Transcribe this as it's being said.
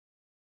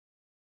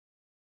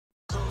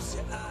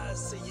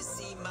eyes so you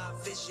see my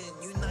vision.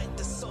 Unite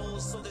the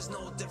souls so there's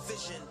no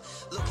division.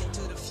 Look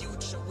into the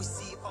future, we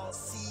see all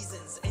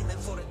seasons. Aiming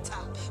for the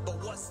top, but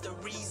what's the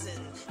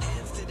reason?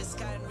 Hands to the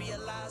sky and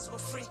realize we're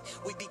free.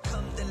 We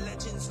become the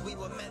legends we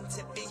were meant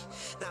to be.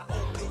 Now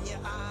open your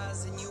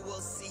eyes and you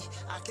will see.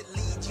 I can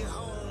lead you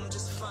home,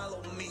 just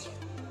follow me.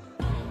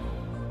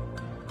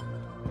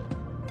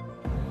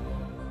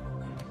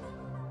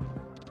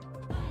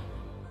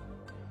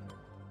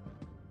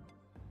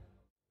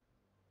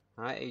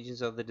 Hi agents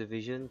of the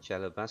division,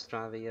 Chello bus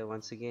driver here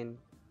once again.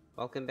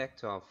 Welcome back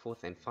to our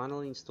fourth and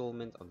final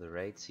installment of the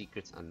Raid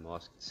Secrets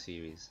Unmasked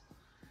series.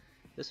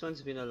 This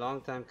one's been a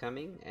long time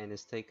coming and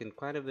has taken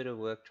quite a bit of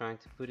work trying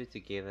to put it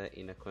together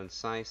in a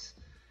concise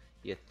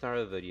yet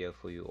thorough video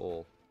for you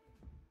all.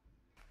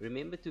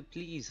 Remember to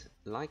please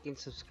like and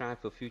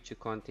subscribe for future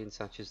content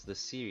such as this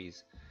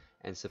series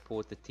and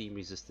support the Team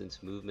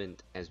Resistance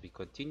movement as we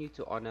continue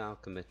to honor our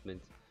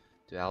commitment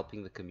to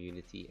helping the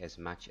community as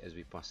much as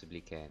we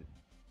possibly can.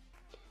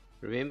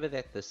 Remember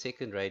that the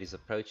second raid is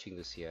approaching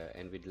this year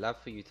and we'd love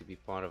for you to be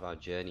part of our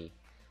journey.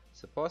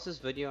 So pass this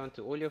video on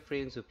to all your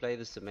friends who play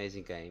this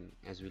amazing game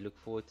as we look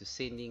forward to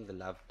sending the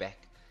love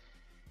back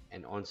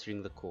and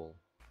answering the call.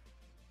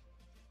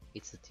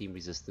 It's the Team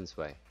Resistance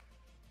way.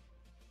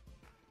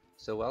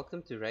 So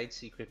welcome to raid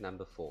secret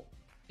number 4.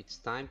 It's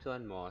time to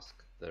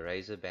unmask the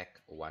Razorback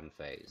 1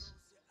 phase.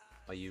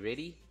 Are you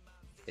ready?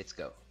 Let's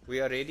go. We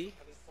are ready.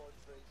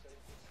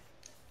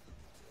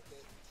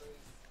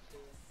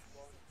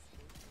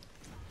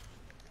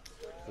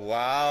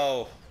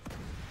 Wow!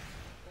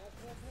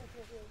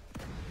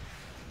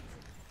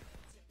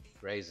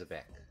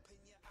 Razorback,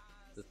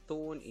 the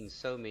thorn in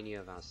so many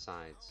of our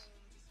sides.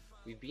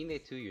 We've been there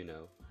too, you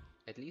know,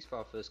 at least for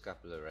our first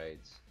couple of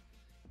raids.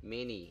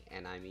 Many,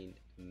 and I mean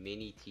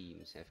many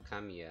teams have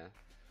come here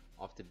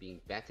after being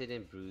battered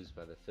and bruised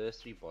by the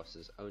first 3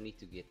 bosses only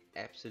to get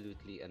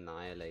absolutely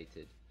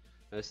annihilated,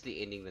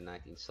 mostly ending the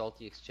night in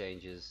salty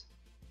exchanges,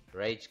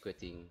 rage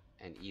quitting,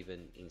 and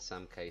even in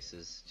some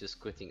cases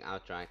just quitting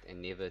outright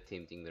and never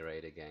attempting the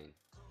raid again.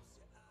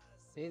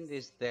 Then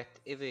there's that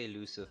ever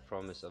elusive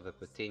promise of a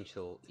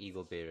potential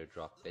Eagle Bearer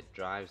drop that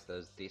drives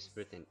those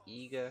desperate and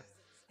eager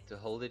to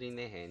hold it in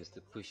their hands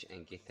to push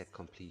and get that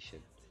completion.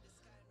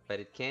 But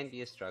it can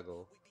be a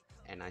struggle,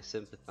 and I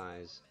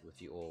sympathize with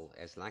you all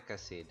as, like I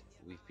said,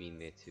 we've been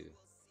there too.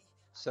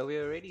 So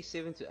we're already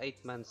 7 to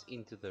 8 months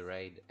into the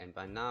raid, and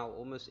by now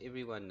almost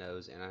everyone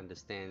knows and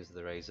understands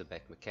the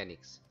Razorback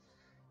mechanics.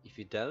 If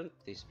you don't,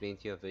 there's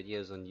plenty of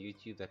videos on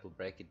YouTube that will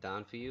break it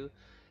down for you,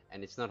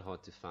 and it's not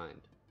hard to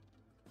find.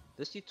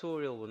 This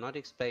tutorial will not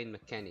explain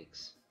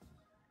mechanics,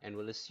 and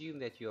will assume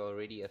that you are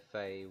already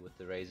au with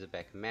the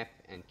Razorback map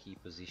and key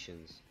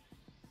positions.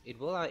 It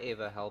will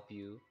however help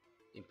you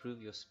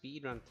improve your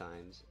speedrun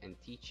times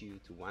and teach you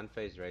to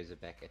one-phase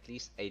Razorback at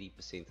least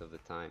 80% of the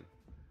time.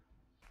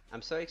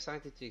 I'm so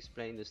excited to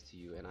explain this to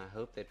you, and I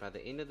hope that by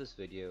the end of this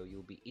video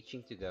you'll be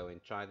itching to go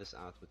and try this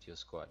out with your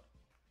squad.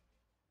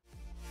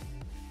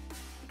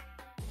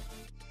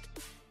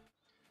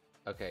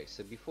 Okay,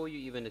 so before you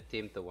even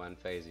attempt the one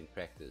phase in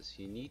practice,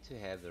 you need to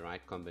have the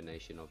right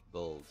combination of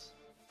builds.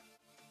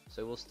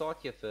 So we'll start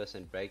here first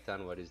and break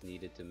down what is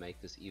needed to make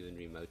this even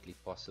remotely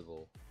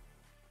possible.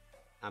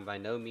 I'm by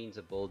no means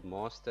a build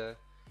master,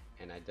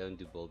 and I don't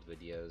do build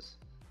videos,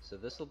 so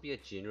this will be a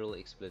general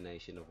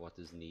explanation of what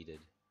is needed.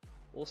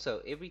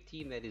 Also, every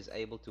team that is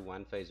able to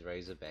one phase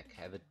Razorback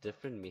have a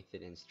different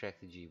method and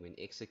strategy when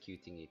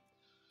executing it.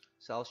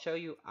 So I'll show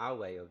you our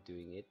way of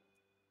doing it,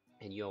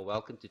 and you are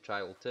welcome to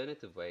try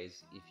alternative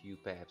ways if you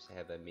perhaps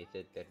have a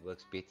method that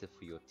works better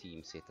for your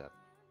team setup.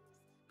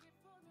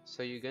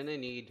 So you're gonna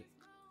need,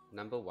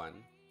 number 1,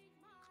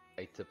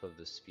 a tip of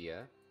the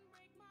spear.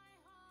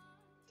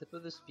 Tip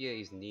of the spear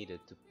is needed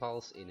to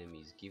pulse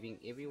enemies, giving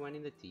everyone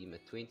in the team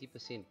a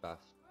 20% buff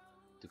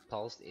to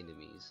pulsed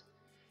enemies,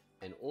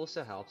 and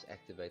also helps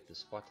activate the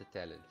spotter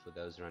talent for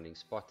those running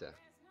spotter.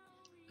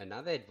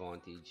 Another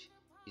advantage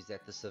is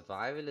that the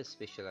survivalist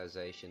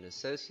specialization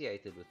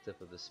associated with tip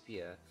of the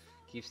spear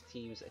gives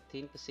teams a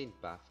 10%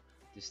 buff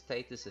to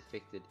status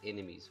affected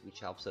enemies,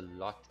 which helps a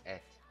lot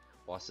at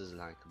bosses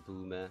like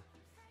Boomer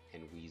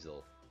and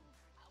Weasel.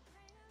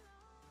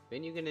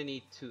 Then you're going to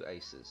need 2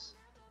 aces.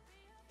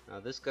 Now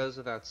this goes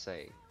without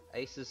saying,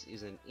 aces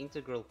is an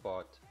integral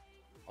part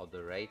of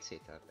the raid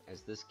setup,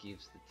 as this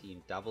gives the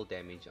team double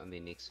damage on their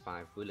next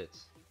 5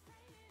 bullets.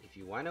 If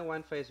you want a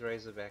one phase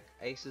Razorback,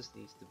 aces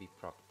needs to be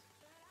propped,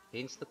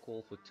 hence the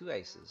call for 2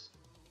 aces.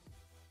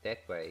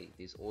 That way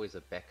there's always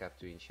a backup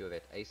to ensure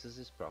that aces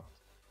is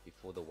propped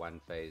before the one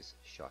phase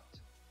shot.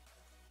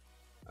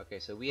 Okay,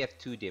 so we have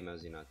 2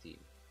 demos in our team.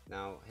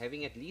 Now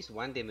having at least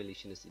 1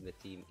 demolitionist in the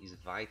team is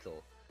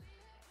vital,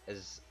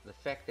 as the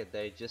fact that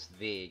they're just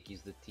there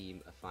gives the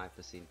team a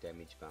 5%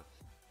 damage buff.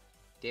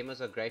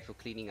 Demos are great for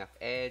cleaning up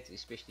ads,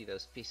 especially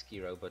those pesky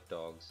robot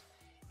dogs,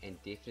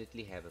 and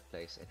definitely have a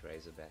place at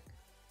Razorback.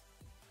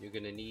 You're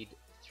gonna need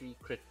 3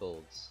 crit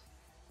builds.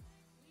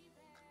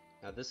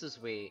 Now this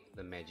is where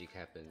the magic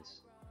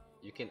happens.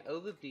 You can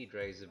overbleed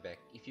Razorback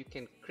if you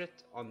can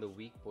crit on the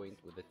weak point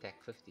with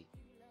attack 50.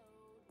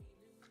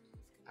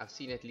 I've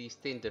seen at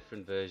least 10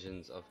 different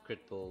versions of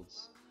crit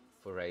builds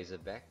for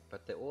Razorback,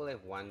 but they all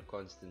have one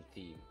constant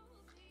theme,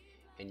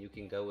 and you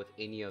can go with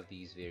any of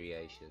these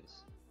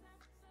variations.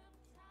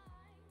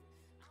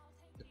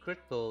 The crit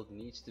build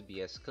needs to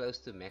be as close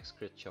to max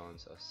crit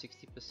chance of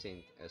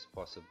 60% as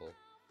possible,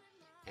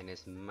 and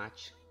as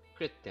much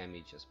crit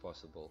damage as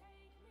possible.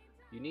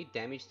 You need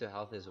damage to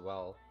health as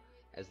well,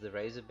 as the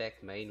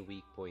Razorback main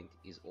weak point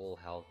is all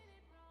health.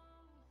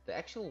 The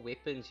actual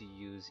weapons you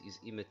use is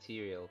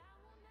immaterial,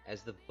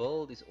 as the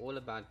build is all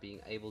about being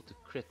able to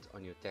crit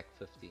on your TAC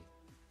 50.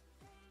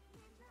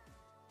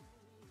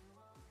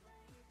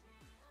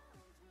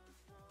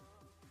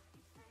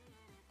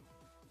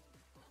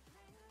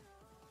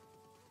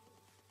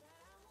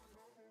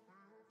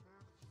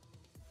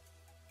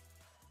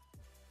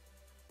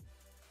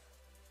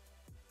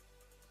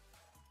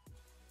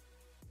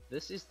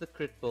 This is the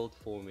crit build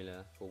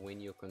formula for when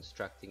you're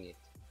constructing it.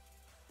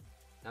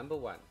 Number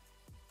 1.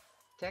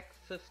 TAC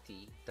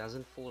 50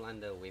 doesn't fall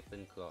under a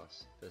weapon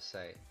class per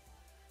se,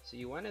 so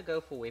you want to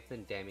go for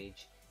weapon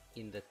damage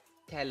in the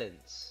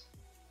talents,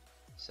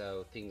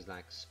 so things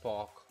like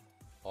spark,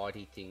 hard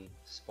hitting,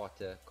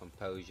 spotter,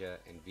 composure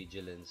and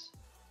vigilance,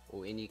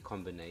 or any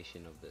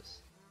combination of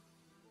this.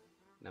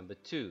 Number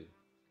 2.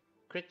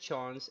 Crit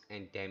chance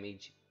and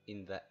damage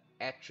in the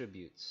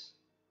attributes.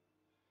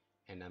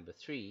 And number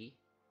 3.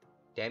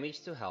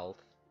 Damage to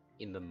health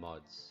in the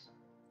mods.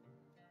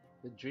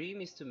 The dream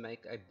is to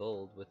make a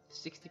build with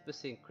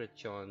 60% crit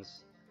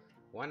chance,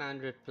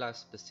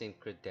 100+%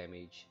 crit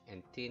damage,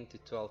 and 10 to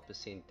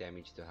 12%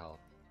 damage to health.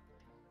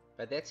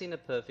 But that's in a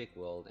perfect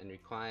world and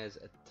requires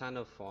a ton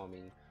of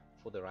farming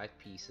for the right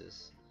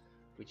pieces,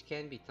 which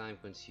can be time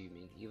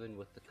consuming even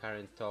with the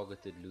current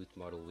targeted loot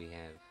model we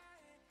have.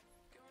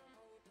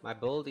 My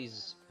build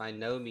is by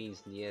no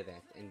means near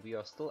that, and we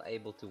are still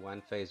able to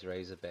one-phase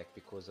Razorback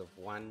because of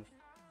one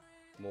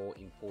more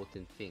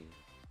important thing.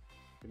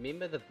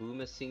 Remember the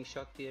boomer sing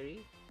shot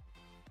theory?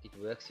 It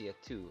works here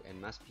too and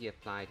must be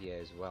applied here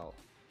as well.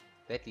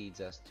 That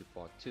leads us to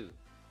part 2.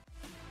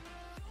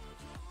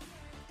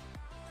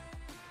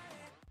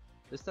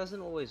 This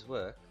doesn't always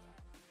work.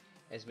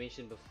 As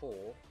mentioned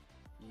before,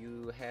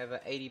 you have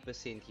an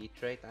 80% hit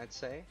rate, I'd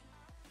say,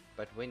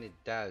 but when it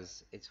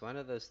does, it's one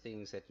of those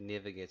things that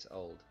never gets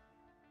old.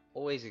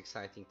 Always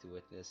exciting to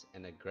witness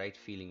and a great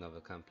feeling of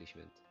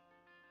accomplishment.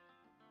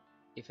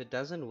 If it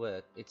doesn't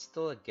work, it's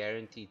still a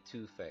guaranteed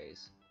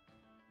 2-phase,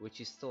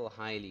 which is still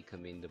highly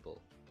commendable.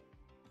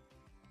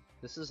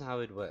 This is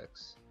how it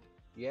works.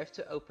 You have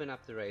to open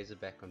up the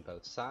Razorback on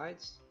both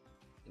sides,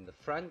 in the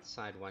front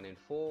side 1 and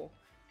 4,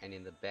 and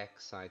in the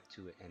back side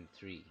 2 and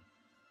 3.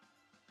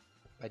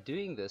 By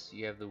doing this,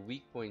 you have the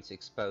weak points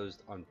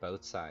exposed on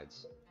both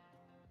sides.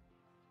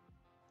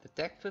 The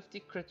TAC 50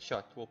 crit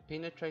shot will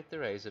penetrate the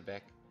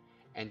Razorback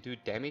and do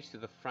damage to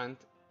the front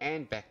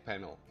and back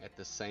panel at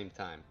the same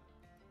time.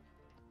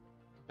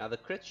 Now the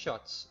crit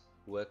shots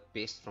work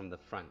best from the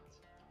front,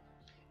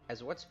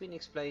 as what's been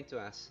explained to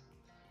us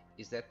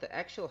is that the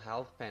actual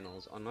health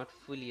panels are not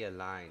fully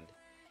aligned,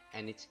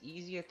 and it's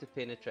easier to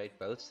penetrate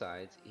both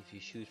sides if you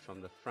shoot from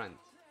the front.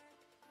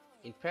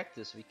 In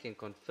practice we can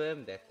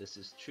confirm that this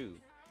is true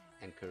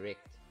and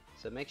correct,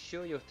 so make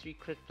sure your 3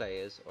 crit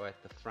players are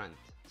at the front,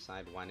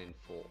 side 1 and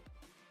 4.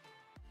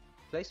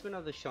 Placement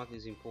of the shot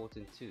is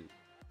important too,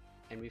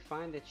 and we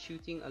find that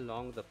shooting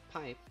along the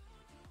pipe,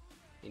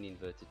 in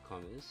inverted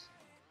commas,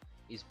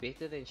 is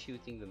better than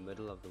shooting the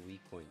middle of the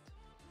weak point.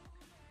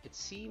 It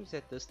seems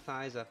that this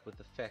ties up with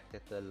the fact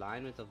that the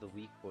alignment of the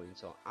weak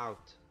points are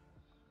out,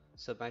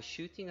 so by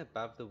shooting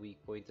above the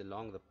weak point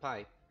along the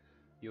pipe,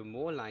 you're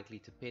more likely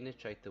to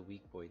penetrate the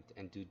weak point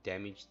and do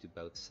damage to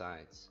both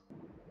sides.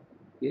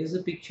 Here's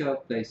a picture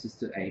of places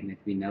to aim that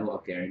we know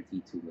are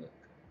guaranteed to work.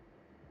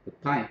 The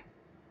pipe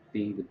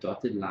being the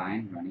dotted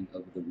line running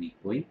over the weak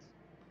point.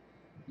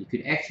 You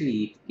could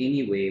actually hit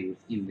anywhere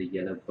within the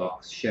yellow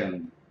box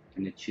shown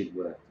and it should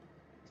work.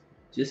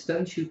 Just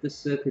don't shoot the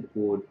circuit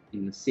board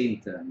in the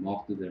center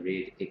marked with a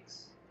red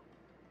X.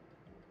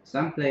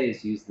 Some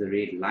players use the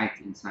red light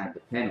inside the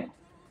panel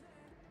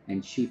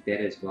and shoot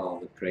that as well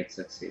with great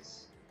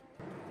success.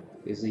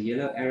 There's a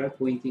yellow arrow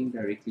pointing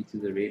directly to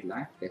the red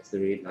light. That's the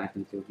red light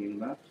I'm talking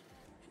about.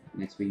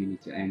 And that's where you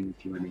need to aim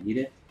if you want to hit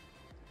it.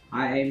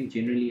 I aim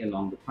generally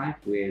along the pipe,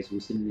 whereas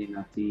Hussein in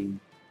our team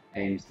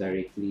aims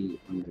directly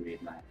on the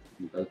red light.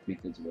 And both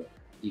methods work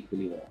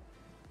equally well.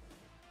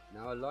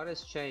 Now a lot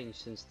has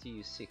changed since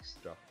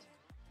TU6 dropped,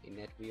 in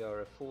that we are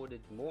afforded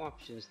more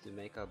options to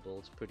make our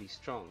builds pretty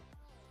strong.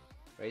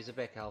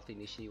 Razorback health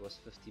initially was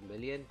 50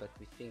 million, but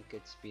we think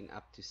it's been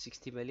up to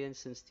 60 million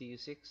since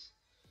TU6.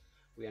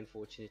 We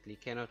unfortunately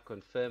cannot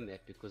confirm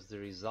that because the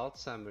result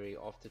summary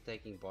after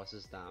taking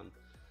bosses down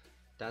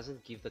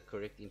doesn't give the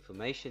correct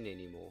information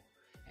anymore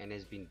and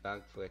has been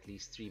bugged for at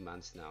least 3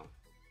 months now.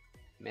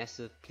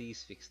 Massive,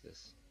 please fix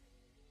this.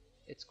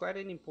 It's quite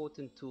an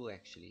important tool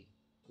actually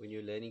when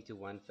you're learning to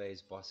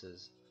one-phase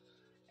bosses,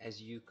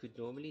 as you could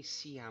normally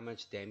see how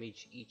much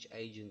damage each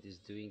agent is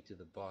doing to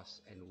the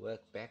boss and work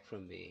back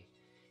from there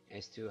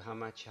as to how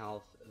much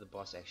health the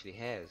boss actually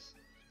has.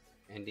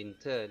 and in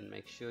turn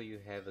make sure you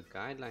have a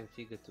guideline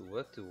figure to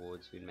work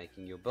towards when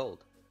making your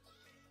build.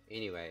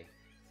 Anyway,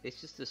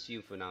 let's just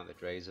assume for now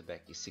that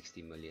Razorback is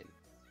 60 million.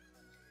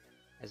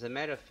 As a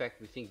matter of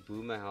fact, we think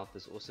Boomer health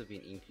has also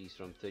been increased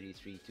from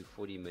 33 to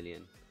 40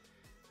 million,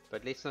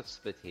 but let's not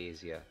split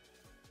hairs here.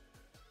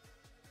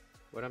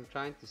 What I'm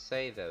trying to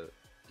say though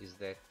is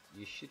that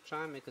you should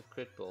try and make a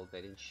crit build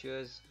that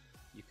ensures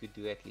you could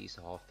do at least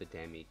half the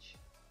damage.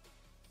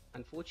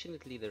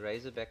 Unfortunately, the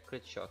Razorback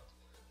crit shot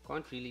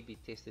can't really be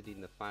tested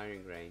in the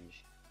firing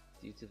range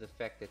due to the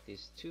fact that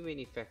there's too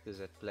many factors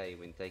at play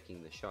when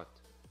taking the shot.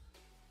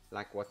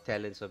 Like what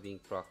talents are being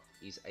procced,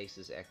 is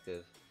Aces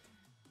active,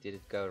 did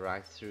it go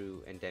right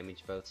through and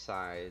damage both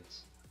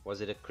sides, was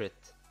it a crit,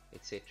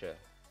 etc.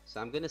 So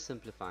I'm going to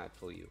simplify it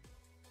for you.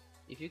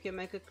 If you can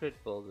make a crit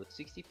build with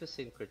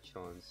 60% crit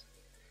chance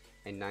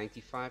and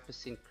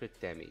 95%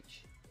 crit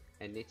damage,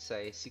 and let's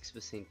say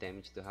 6%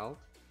 damage to health,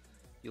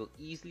 you'll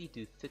easily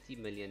do 30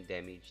 million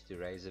damage to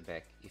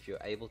Razorback if you're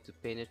able to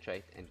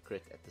penetrate and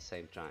crit at the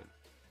same time.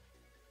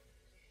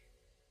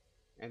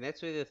 And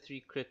that's where the 3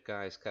 crit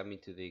guys come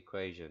into the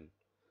equation.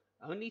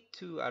 Only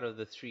 2 out of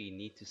the 3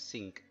 need to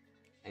sync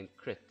and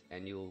crit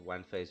and you'll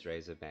one phase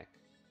Razorback.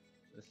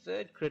 The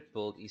third crit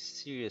build is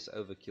serious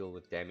overkill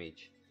with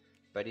damage,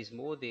 but is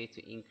more there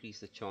to increase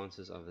the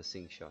chances of a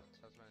sync shot.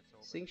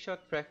 Sync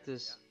shot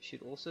practice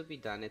should also be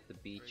done at the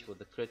beach for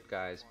the crit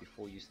guys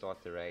before you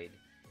start the raid,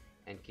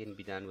 and can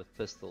be done with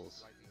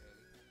pistols.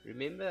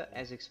 Remember,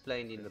 as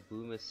explained in the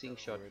Boomer sync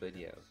shot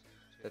video,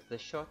 that the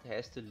shot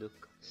has to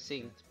look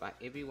synced by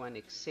everyone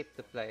except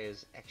the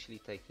players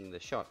actually taking the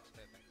shot.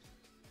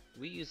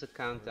 We use a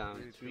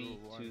countdown 3,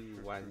 2,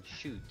 1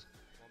 shoot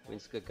when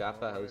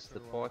Skagapa hosts the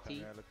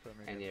party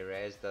and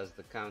Eraz does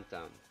the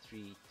countdown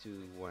 3,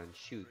 2, 1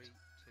 shoot.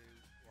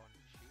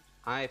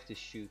 I have to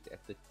shoot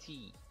at the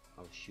T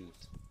of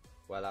shoot,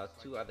 while our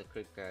 2 other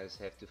crit guys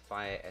have to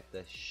fire at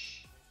the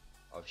sh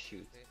of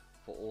shoot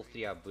for all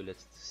 3 our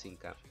bullets to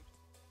sync up.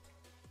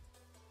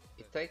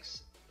 It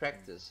takes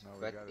practice,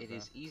 but it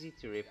is easy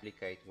to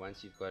replicate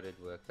once you've got it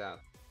worked out.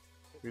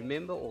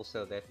 Remember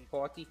also that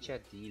party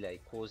chat delay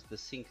caused the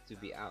sync to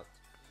be out,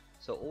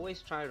 so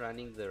always try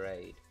running the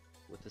raid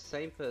with the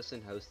same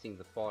person hosting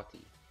the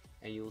party,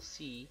 and you'll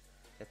see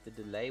that the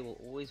delay will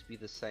always be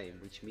the same,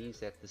 which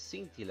means that the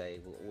sync delay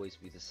will always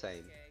be the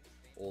same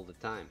all the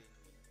time.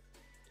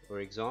 For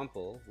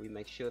example, we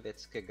make sure that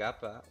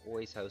Skagapa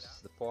always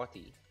hosts the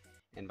party,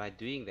 and by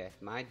doing that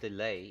my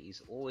delay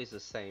is always the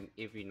same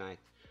every night,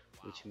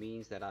 which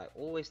means that I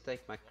always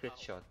take my crit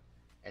shot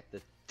at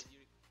the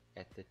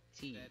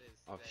T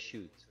of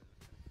shoot,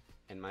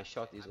 and my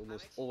shot is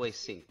almost always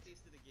synced.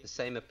 The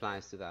same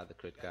applies to the other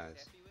crit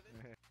guys.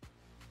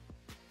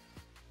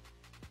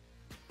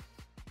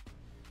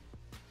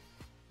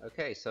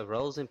 Okay, so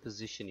roles and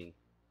positioning.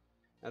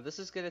 Now this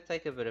is going to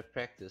take a bit of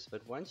practice,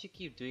 but once you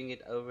keep doing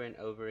it over and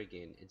over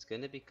again, it's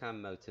going to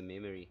become motor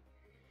memory,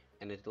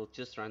 and it'll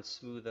just run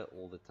smoother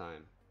all the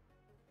time.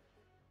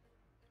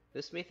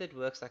 This method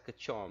works like a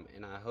charm,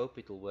 and I hope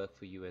it will work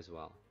for you as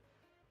well.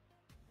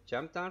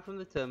 Jump down from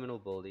the terminal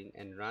building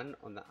and run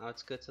on the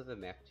outskirts of the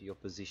map to your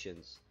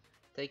positions,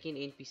 taking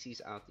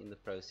NPCs out in the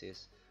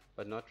process,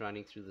 but not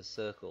running through the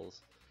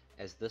circles,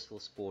 as this will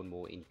spawn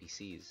more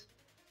NPCs.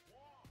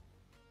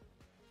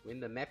 When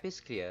the map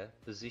is clear,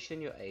 position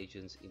your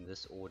agents in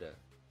this order.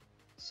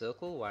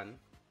 Circle 1,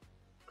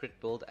 crit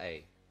build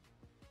A.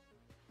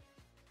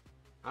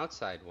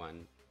 Outside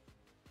 1,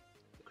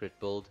 crit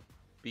build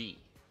B.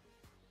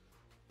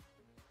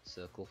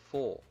 Circle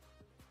 4,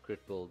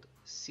 crit build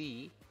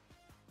C.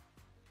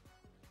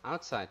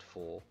 Outside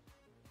 4,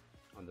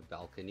 on the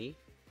balcony,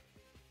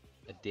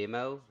 a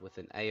demo with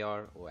an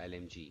AR or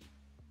LMG.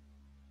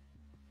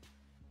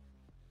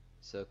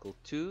 Circle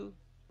 2,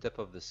 tip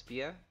of the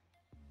spear.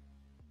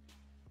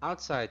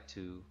 Outside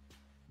 2,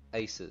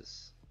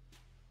 aces.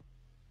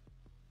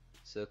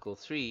 Circle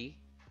 3,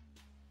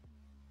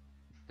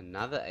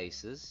 another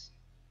aces.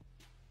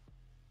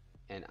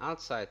 And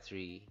outside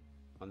 3,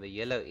 on the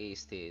yellow air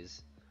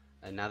stairs,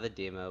 another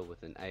demo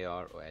with an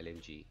AR or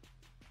LMG.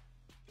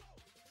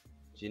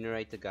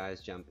 Generator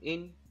guys jump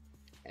in.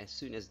 As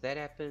soon as that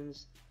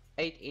happens,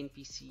 8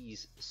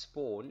 NPCs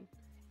spawn,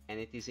 and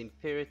it is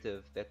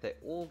imperative that they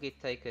all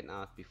get taken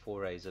out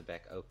before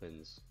Razorback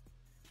opens.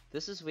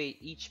 This is where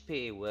each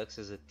pair works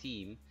as a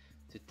team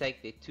to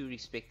take their 2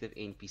 respective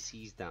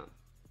NPCs down.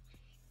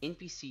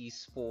 NPCs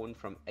spawn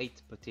from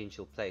 8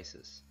 potential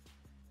places.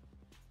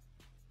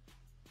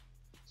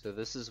 So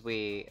this is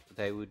where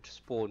they would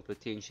spawn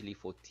potentially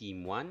for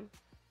team 1.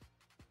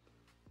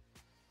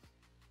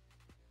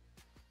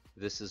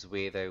 This is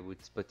where they would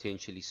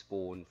potentially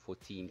spawn for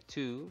team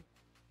 2.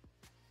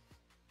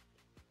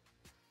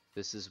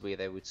 This is where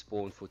they would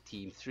spawn for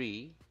team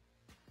 3.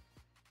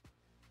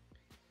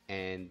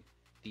 And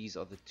these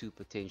are the 2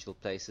 potential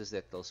places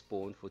that they'll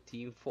spawn for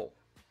team 4.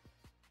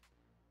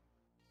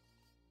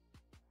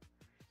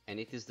 And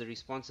it is the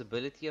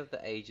responsibility of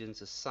the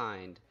agents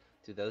assigned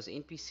to those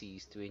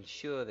NPCs to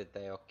ensure that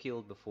they are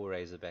killed before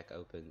Razorback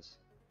opens.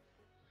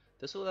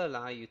 This will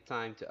allow you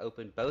time to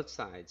open both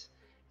sides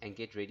and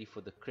get ready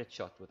for the crit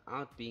shot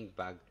without being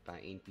bugged by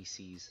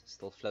NPCs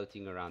still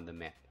floating around the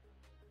map.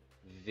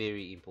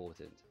 Very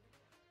important.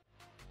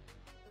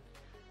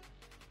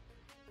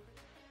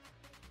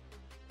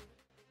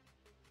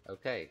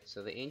 Okay,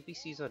 so the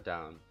NPCs are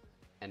down,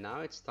 and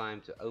now it's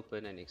time to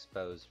open and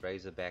expose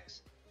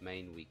Razorback's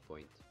main weak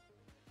point.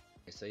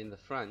 Okay, so in the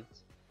front,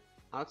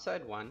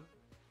 outside 1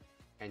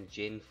 and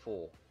Gen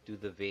 4 do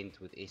the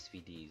vent with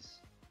SVDs.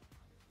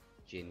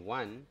 Gen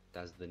 1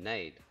 does the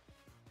nade.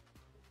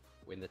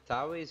 When the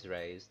tower is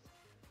raised,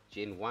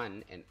 Gen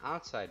 1 and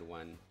outside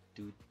 1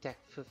 do tac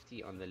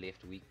 50 on the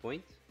left weak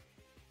point.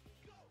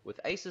 With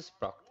aces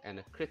procced and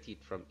a crit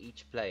hit from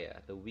each player,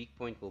 the weak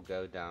point will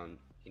go down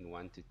in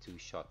 1 to 2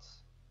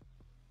 shots.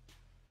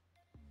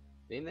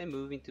 Then they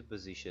move into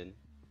position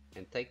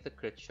and take the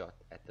crit shot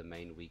at the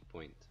main weak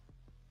point.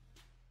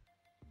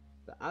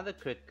 The other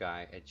crit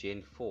guy at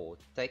Gen 4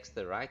 takes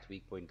the right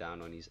weak point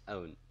down on his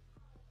own,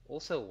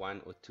 also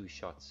 1 or 2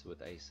 shots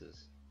with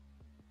aces.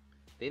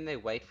 Then they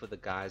wait for the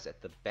guys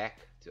at the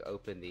back to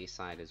open their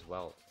side as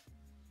well.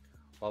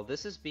 While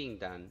this is being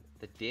done,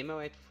 the demo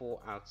at 4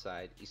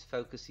 outside is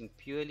focusing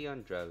purely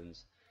on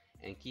drones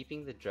and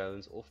keeping the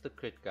drones off the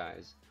crit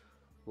guys,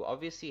 who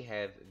obviously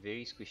have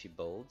very squishy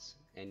builds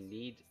and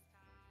need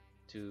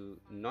to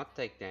not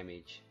take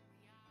damage,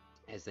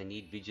 as they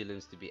need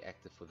vigilance to be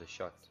active for the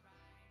shot.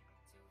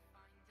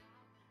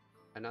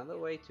 Another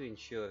way to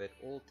ensure that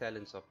all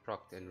talents are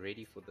procced and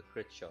ready for the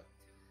crit shot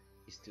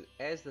is to,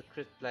 as the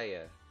crit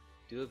player,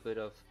 do a bit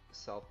of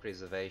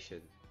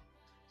self-preservation.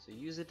 So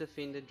use a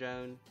defender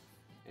drone,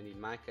 and in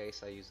my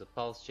case I use a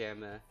pulse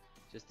jammer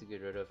just to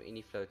get rid of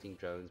any floating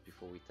drones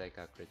before we take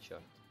our crit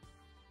shot.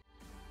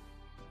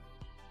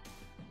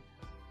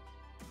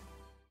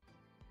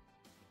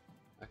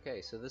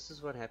 Okay, so this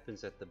is what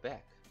happens at the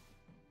back.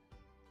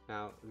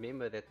 Now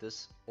remember that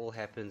this all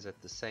happens at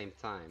the same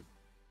time,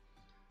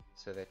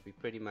 so that we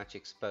pretty much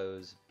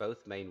expose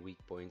both main weak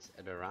points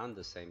at around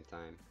the same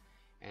time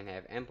and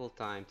have ample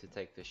time to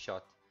take the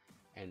shot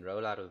and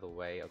roll out of the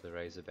way of the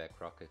Razorback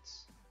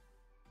rockets.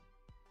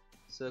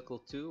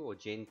 Circle 2 or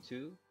Gen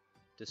 2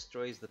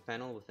 destroys the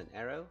panel with an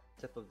arrow,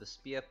 tip of the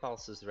spear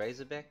pulses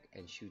Razorback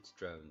and shoots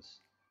drones.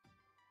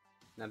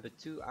 Number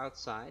 2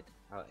 outside,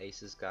 our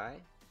aces guy,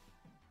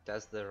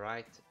 does the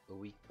right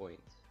weak point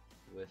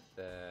with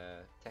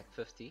tac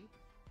 50,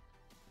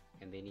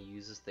 and then he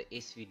uses the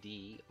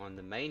SVD on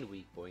the main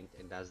weak point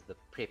and does the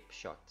prep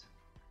shot,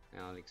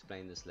 and I'll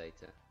explain this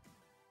later.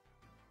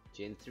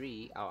 Gen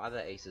 3, our other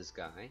aces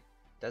guy,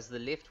 does the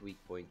left weak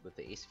point with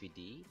the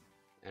SVD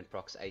and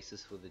procs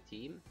aces for the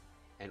team,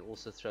 and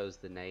also throws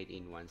the nade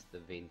in once the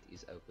vent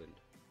is opened.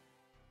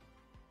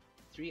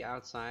 3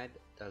 outside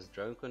does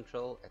drone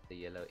control at the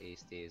yellow air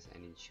stairs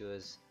and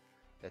ensures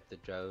that the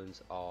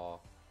drones are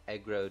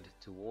aggroed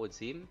towards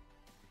him,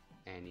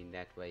 and in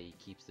that way he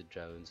keeps the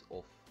drones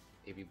off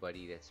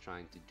everybody that's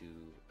trying to do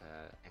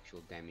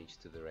actual damage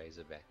to the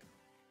Razorback.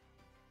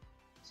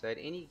 So at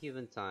any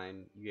given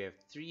time you have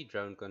 3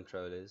 drone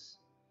controllers,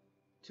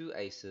 2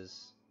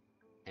 aces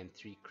and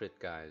 3 crit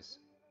guys.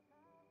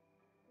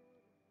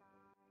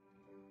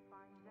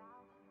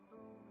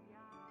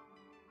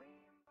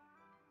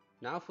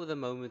 Now for the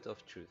moment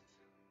of truth.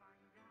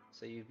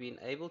 So you've been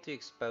able to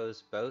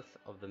expose both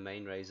of the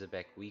main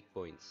Razorback weak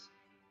points.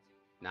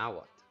 Now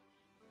what?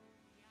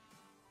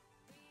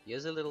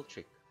 Here's a little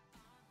trick.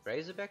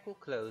 Razorback will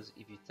close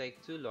if you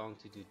take too long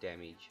to do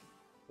damage,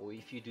 or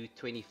if you do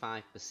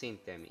 25%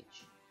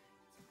 damage.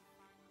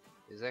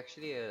 There's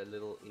actually a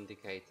little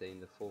indicator in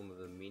the form of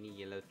a mini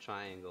yellow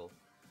triangle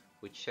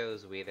which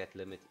shows where that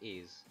limit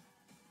is.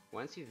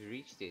 Once you've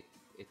reached it,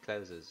 it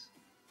closes.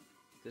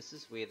 This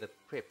is where the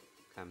prep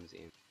comes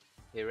in.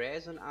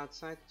 Whereas on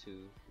outside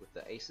 2 with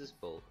the aces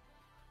build,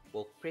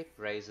 will prep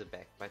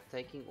Razorback by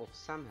taking off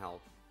some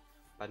health,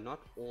 but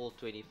not all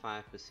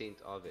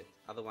 25% of it,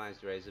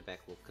 otherwise Razorback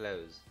will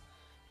close.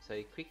 So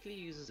he quickly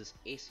uses this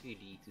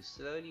SVD to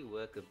slowly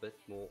work a bit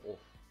more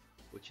off,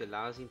 which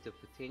allows him to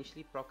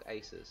potentially proc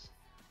aces,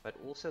 but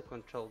also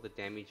control the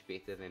damage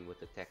better than with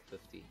the tac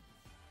 50.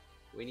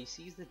 When he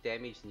sees the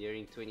damage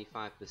nearing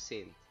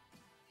 25%,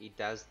 he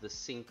does the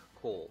sync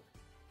call,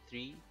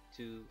 3,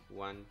 2,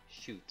 1,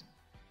 shoot.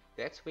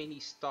 That's when he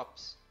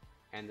stops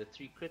and the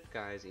 3 crit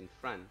guys in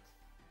front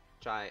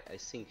try a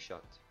sync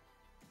shot.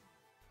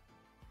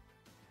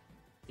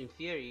 In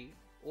theory,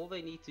 all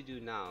they need to do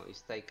now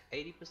is take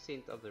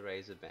 80% of the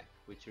Razorback,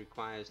 which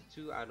requires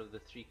 2 out of the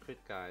 3 crit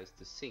guys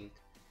to sync,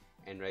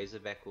 and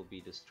Razorback will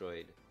be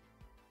destroyed.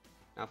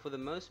 Now for the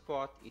most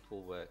part it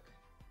will work.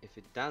 If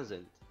it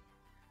doesn't,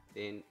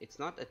 then it's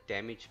not a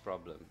damage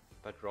problem,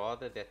 but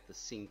rather that the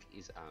sync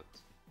is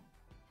out.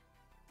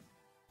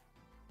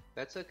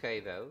 That's okay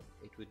though,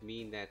 it would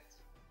mean that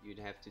you'd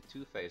have to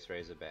two-phase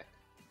Razorback.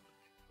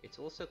 It's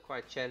also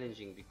quite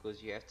challenging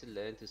because you have to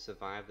learn to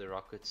survive the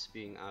rockets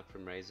spewing out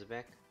from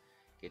Razorback,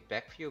 get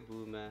back for your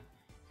boomer,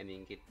 and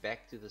then get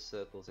back to the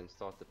circles and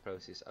start the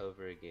process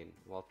over again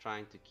while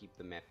trying to keep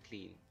the map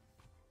clean.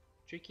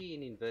 Tricky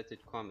in inverted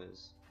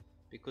commas,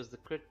 because the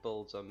crit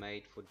builds are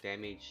made for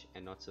damage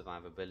and not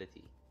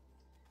survivability.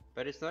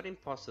 But it's not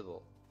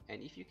impossible,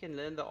 and if you can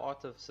learn the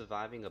art of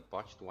surviving a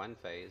botched one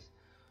phase,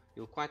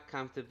 you'll quite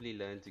comfortably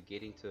learn to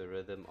get into a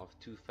rhythm of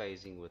two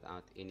phasing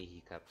without any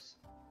hiccups.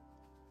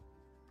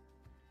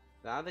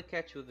 The other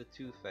catch with the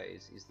two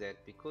phase is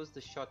that because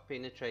the shot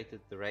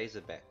penetrated the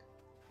Razorback,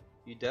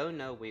 you don't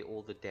know where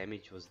all the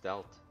damage was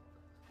dealt,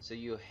 so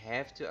you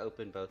have to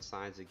open both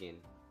sides again.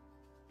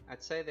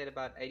 I'd say that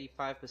about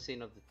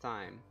 85% of the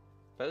time,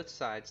 both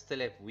sides still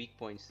have weak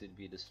points to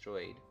be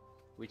destroyed,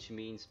 which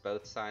means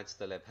both sides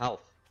still have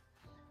health,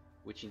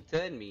 which in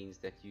turn means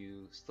that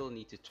you still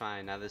need to try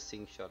another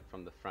sink shot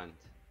from the front.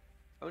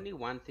 Only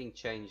one thing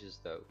changes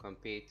though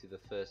compared to the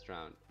first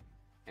round,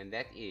 and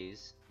that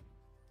is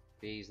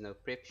there is no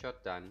prep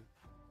shot done,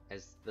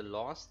 as the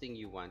last thing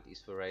you want is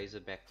for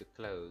Razorback to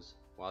close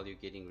while you're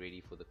getting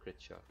ready for the crit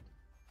shot.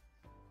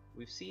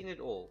 We've seen it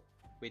all,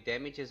 where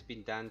damage has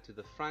been done to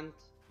the front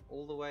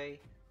all the way,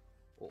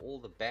 or all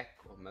the back,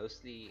 or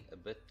mostly a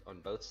bit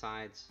on both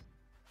sides.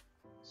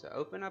 So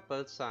open up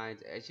both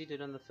sides as you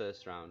did on the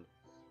first round,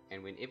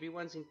 and when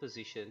everyone's in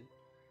position,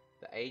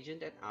 the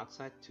agent at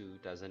outside 2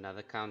 does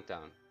another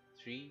countdown.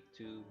 3,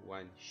 2,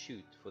 1,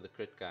 shoot for the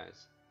crit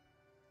guys.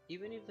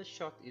 Even if the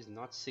shot is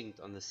not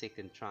synced on the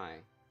second try,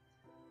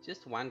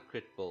 just one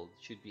crit build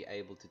should be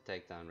able to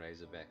take down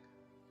Razorback.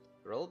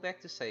 Roll back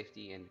to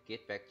safety and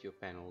get back to your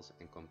panels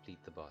and complete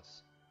the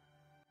boss.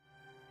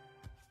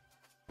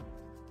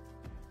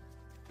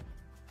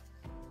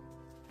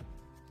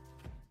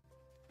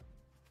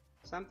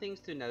 Some things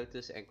to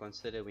notice and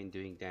consider when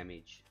doing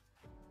damage.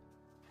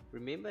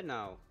 Remember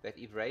now that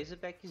if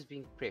Razorback is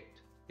being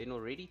prepped, then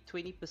already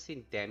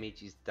 20%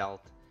 damage is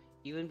dealt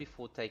even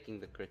before taking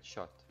the crit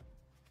shot.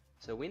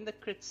 So when the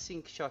crit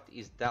sync shot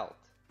is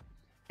dealt,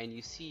 and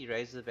you see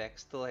Razorback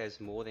still has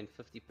more than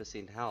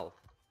 50% health,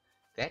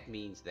 that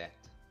means that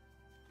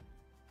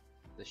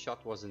the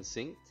shot wasn't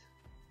synced,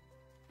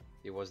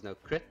 there was no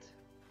crit,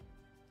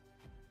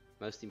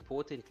 most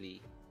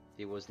importantly,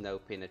 there was no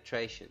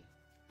penetration,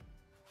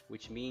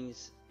 which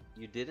means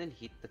you didn't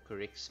hit the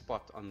correct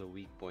spot on the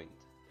weak point.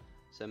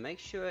 So make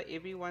sure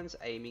everyone's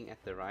aiming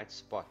at the right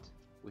spot,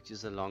 which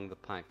is along the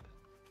pipe.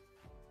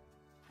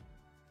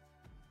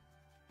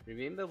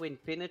 Remember, when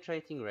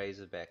penetrating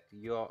Razorback,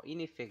 you are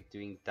in effect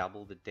doing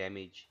double the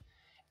damage,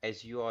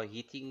 as you are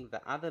hitting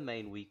the other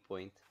main weak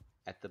point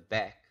at the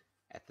back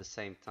at the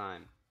same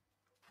time.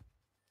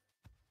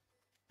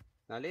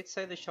 Now let's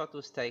say the shot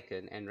was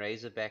taken and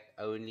Razorback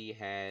only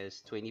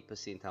has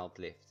 20% health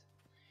left.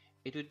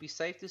 It would be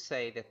safe to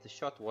say that the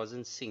shot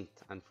wasn't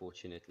synced,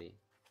 unfortunately.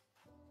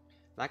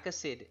 Like I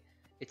said,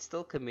 it's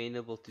still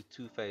commendable to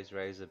two-phase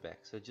Razorback,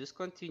 so just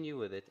continue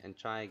with it and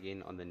try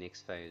again on the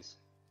next phase.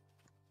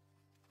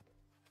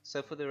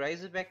 So for the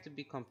Razorback to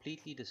be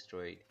completely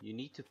destroyed, you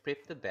need to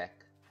prep the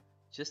back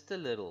just a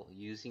little,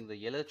 using the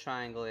yellow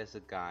triangle as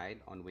a guide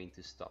on when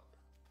to stop.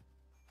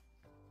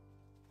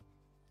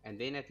 And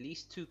then at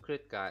least 2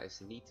 crit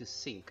guys need to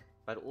sync,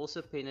 but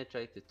also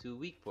penetrate the 2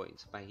 weak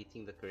points by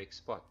hitting the correct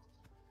spot.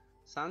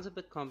 Sounds a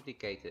bit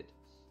complicated,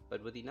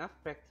 but with enough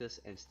practice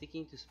and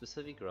sticking to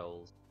specific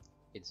roles,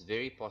 it's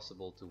very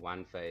possible to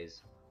one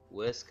phase,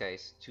 worst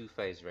case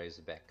 2-phase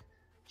Razorback,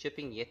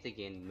 chipping yet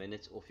again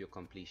minutes off your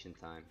completion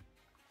time.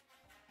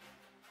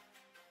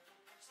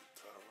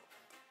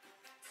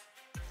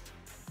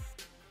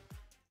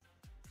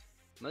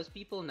 Most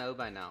people know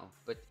by now,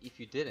 but if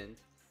you didn't,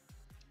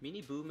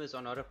 mini boomers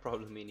are not a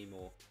problem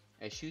anymore,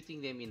 as shooting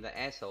them in the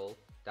asshole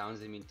downs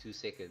them in 2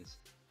 seconds.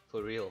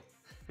 For real.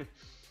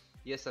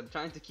 Yes, I'm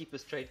trying to keep a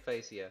straight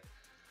face here,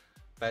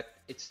 but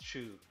it's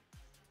true.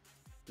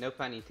 No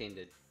pun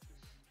intended.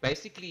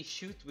 Basically,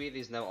 shoot where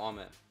there's no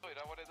armor. I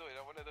wanna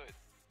do it.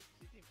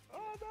 Oh,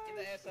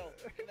 nice.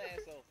 In the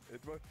asshole.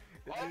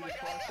 Oh my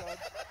god!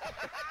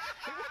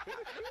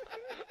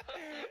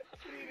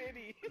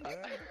 Ready. Oh my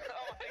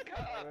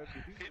god!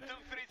 It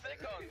took 3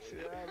 seconds!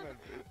 Yeah, man.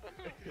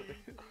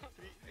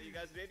 Are you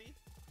guys ready?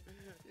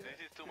 This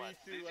is too much.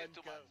 Three, two, This is one,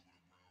 too go. much.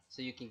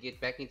 So you can get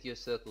back into your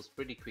circles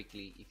pretty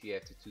quickly if you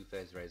have to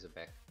 2-phase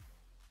Razorback.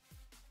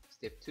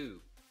 Step 2.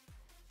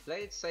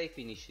 Play it safe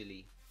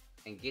initially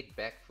and get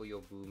back for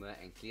your boomer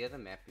and clear the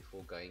map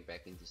before going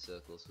back into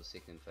circles for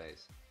second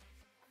phase.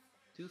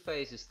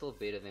 2-phase is still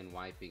better than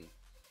wiping,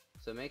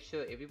 so make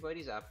sure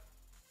everybody's up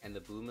and the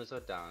boomers are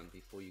down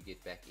before you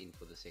get back in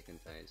for the second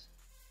phase.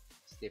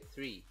 Step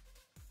 3.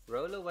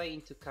 Roll away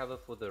into cover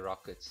for the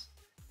rockets,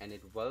 and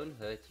it won't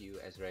hurt you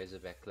as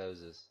Razorback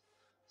closes.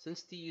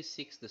 Since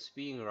TU6, the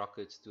spewing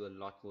rockets do a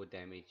lot more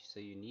damage, so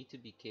you need to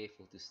be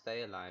careful to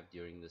stay alive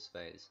during this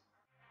phase.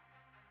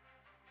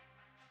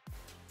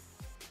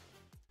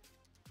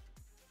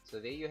 So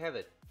there you have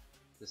it,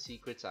 the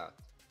secret's out.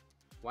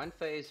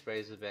 1-phase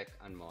Razorback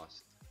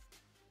unmasked.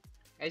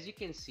 As you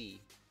can see,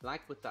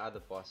 like with the other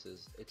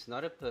bosses, it's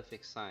not a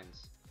perfect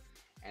science,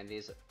 and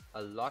there's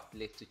a lot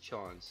left to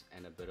chance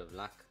and a bit of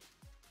luck.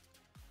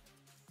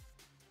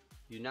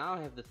 You now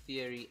have the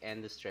theory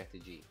and the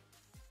strategy.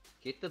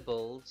 Get the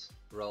builds,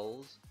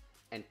 rolls,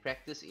 and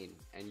practice in,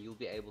 and you'll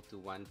be able to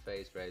one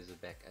phase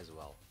Razorback as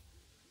well.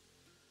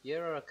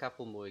 Here are a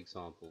couple more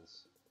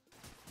examples.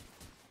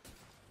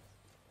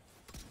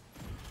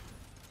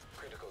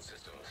 Critical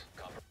systems.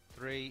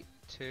 3,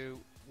 2,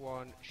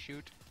 1,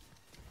 shoot.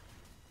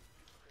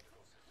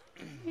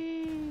 Exposed.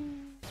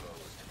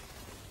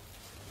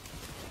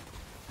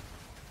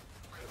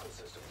 Critical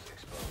systems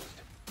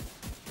exposed.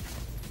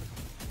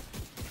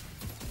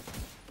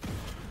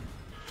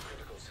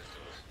 Critical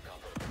systems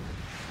compromised.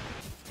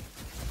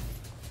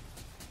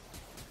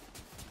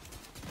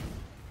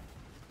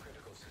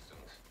 Critical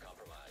systems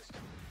compromised.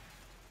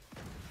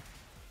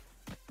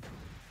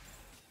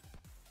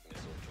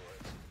 Missile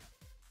turrets.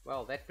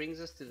 Well, that brings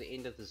us to the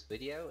end of this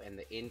video and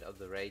the end of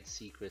the Raid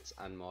Secrets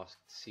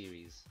Unmasked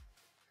series.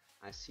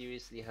 I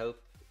seriously hope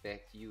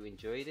that you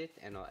enjoyed it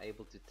and are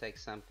able to take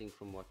something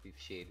from what we've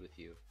shared with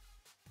you.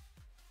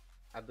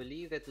 I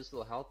believe that this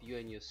will help you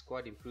and your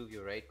squad improve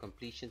your raid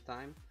completion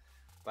time,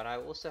 but I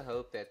also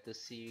hope that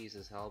this series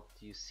has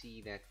helped you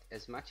see that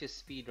as much as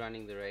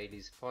speedrunning the raid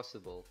is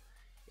possible,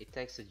 it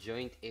takes a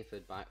joint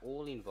effort by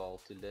all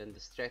involved to learn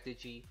the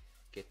strategy,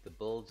 get the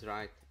builds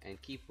right,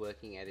 and keep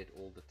working at it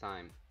all the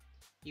time,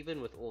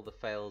 even with all the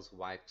fails,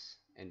 wipes,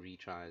 and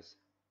retries.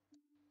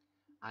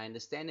 I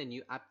understand a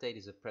new update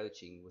is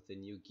approaching with a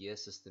new gear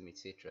system,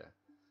 etc.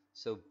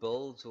 So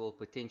builds will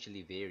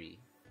potentially vary,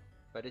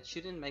 but it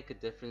shouldn't make a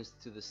difference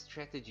to the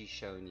strategy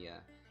shown here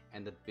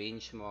and the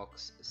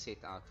benchmarks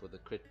set out for the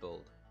crit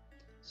build.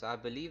 So I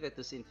believe that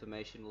this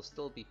information will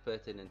still be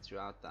pertinent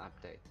throughout the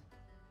update,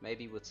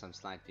 maybe with some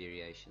slight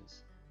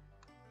variations.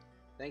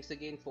 Thanks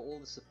again for all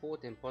the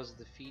support and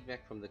positive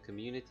feedback from the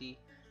community.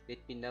 Let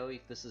me know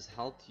if this has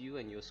helped you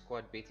and your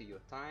squad better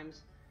your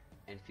times,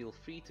 and feel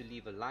free to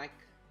leave a like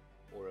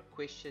or a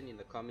question in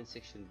the comment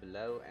section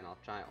below, and I'll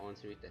try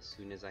answer it as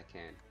soon as I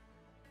can.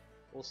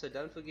 Also,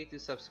 don't forget to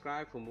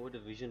subscribe for more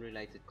Division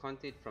related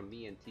content from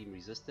me and Team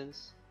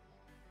Resistance.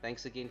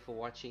 Thanks again for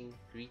watching,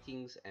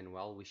 greetings and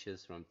well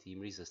wishes from Team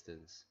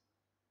Resistance.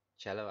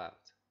 Chello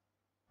out.